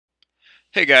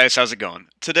Hey guys, how's it going?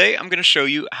 Today I'm going to show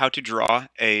you how to draw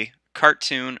a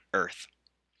cartoon Earth.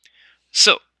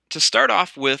 So, to start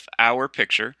off with our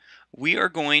picture, we are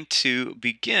going to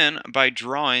begin by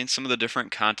drawing some of the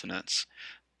different continents.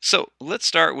 So, let's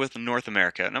start with North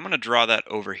America, and I'm going to draw that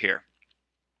over here.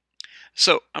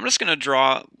 So, I'm just going to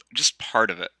draw just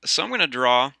part of it. So, I'm going to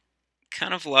draw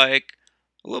kind of like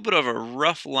a little bit of a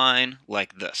rough line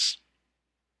like this.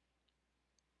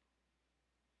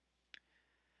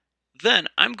 Then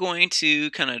I'm going to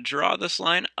kind of draw this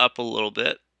line up a little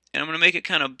bit, and I'm going to make it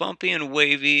kind of bumpy and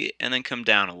wavy and then come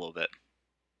down a little bit.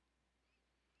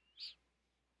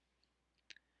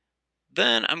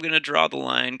 Then I'm going to draw the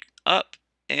line up,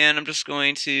 and I'm just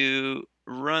going to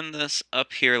run this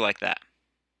up here like that.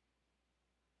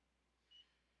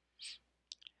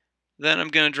 Then I'm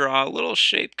going to draw a little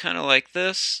shape kind of like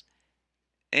this,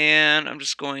 and I'm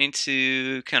just going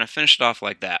to kind of finish it off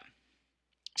like that.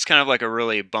 It's kind of like a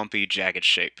really bumpy, jagged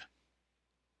shape.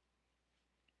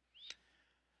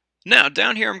 Now,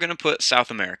 down here I'm going to put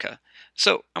South America.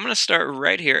 So I'm going to start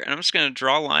right here, and I'm just going to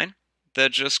draw a line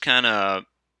that just kind of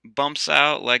bumps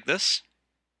out like this.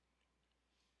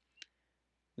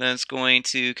 Then it's going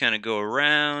to kind of go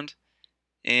around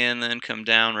and then come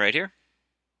down right here.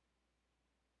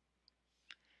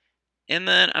 And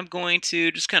then I'm going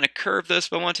to just kind of curve this,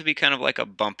 but I want it to be kind of like a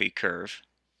bumpy curve.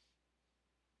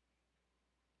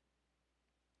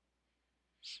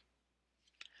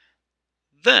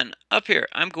 Then up here,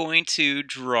 I'm going to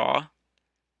draw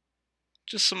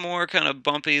just some more kind of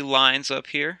bumpy lines up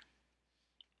here.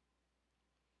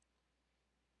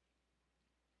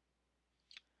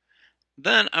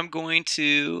 Then I'm going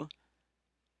to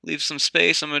leave some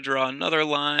space. I'm going to draw another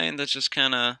line that's just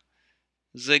kind of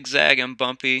zigzag and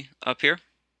bumpy up here.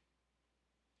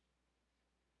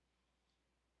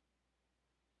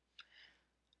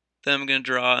 Then I'm going to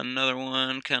draw another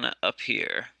one kind of up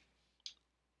here.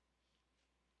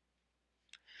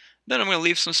 Then I'm going to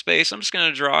leave some space. I'm just going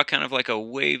to draw kind of like a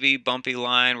wavy, bumpy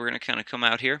line. We're going to kind of come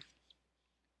out here.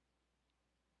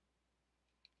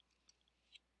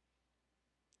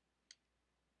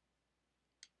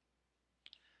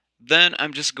 Then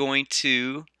I'm just going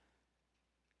to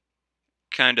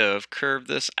kind of curve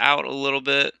this out a little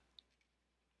bit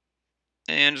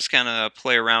and just kind of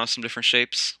play around with some different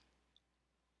shapes.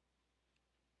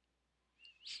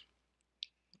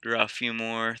 Draw a few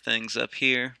more things up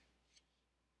here.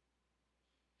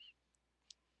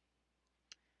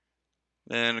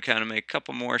 Then we'll kind of make a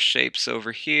couple more shapes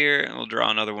over here, and we'll draw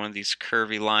another one of these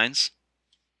curvy lines.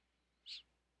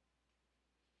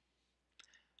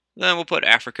 Then we'll put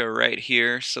Africa right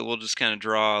here, so we'll just kind of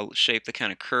draw a shape that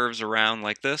kind of curves around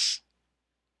like this.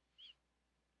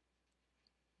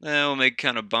 Then we'll make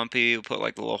kind of bumpy, we'll put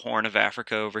like the little horn of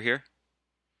Africa over here.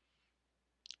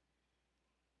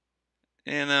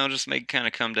 And then I'll just make kind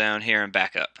of come down here and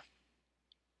back up.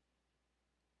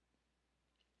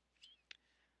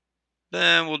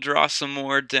 Then we'll draw some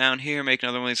more down here, make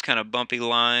another one of these kind of bumpy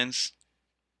lines.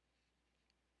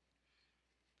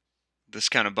 This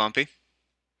kind of bumpy.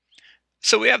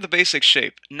 So we have the basic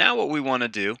shape. Now what we want to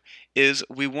do is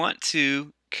we want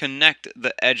to connect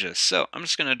the edges. So I'm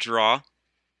just going to draw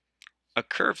a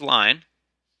curved line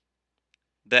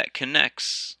that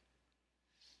connects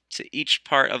to each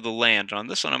part of the land. On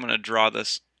this one, I'm going to draw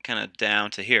this kind of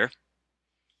down to here,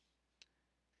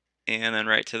 and then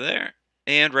right to there,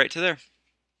 and right to there.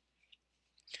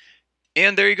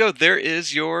 And there you go. There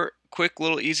is your quick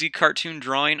little easy cartoon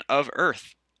drawing of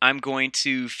Earth. I'm going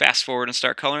to fast forward and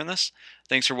start coloring this.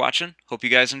 Thanks for watching. Hope you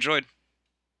guys enjoyed.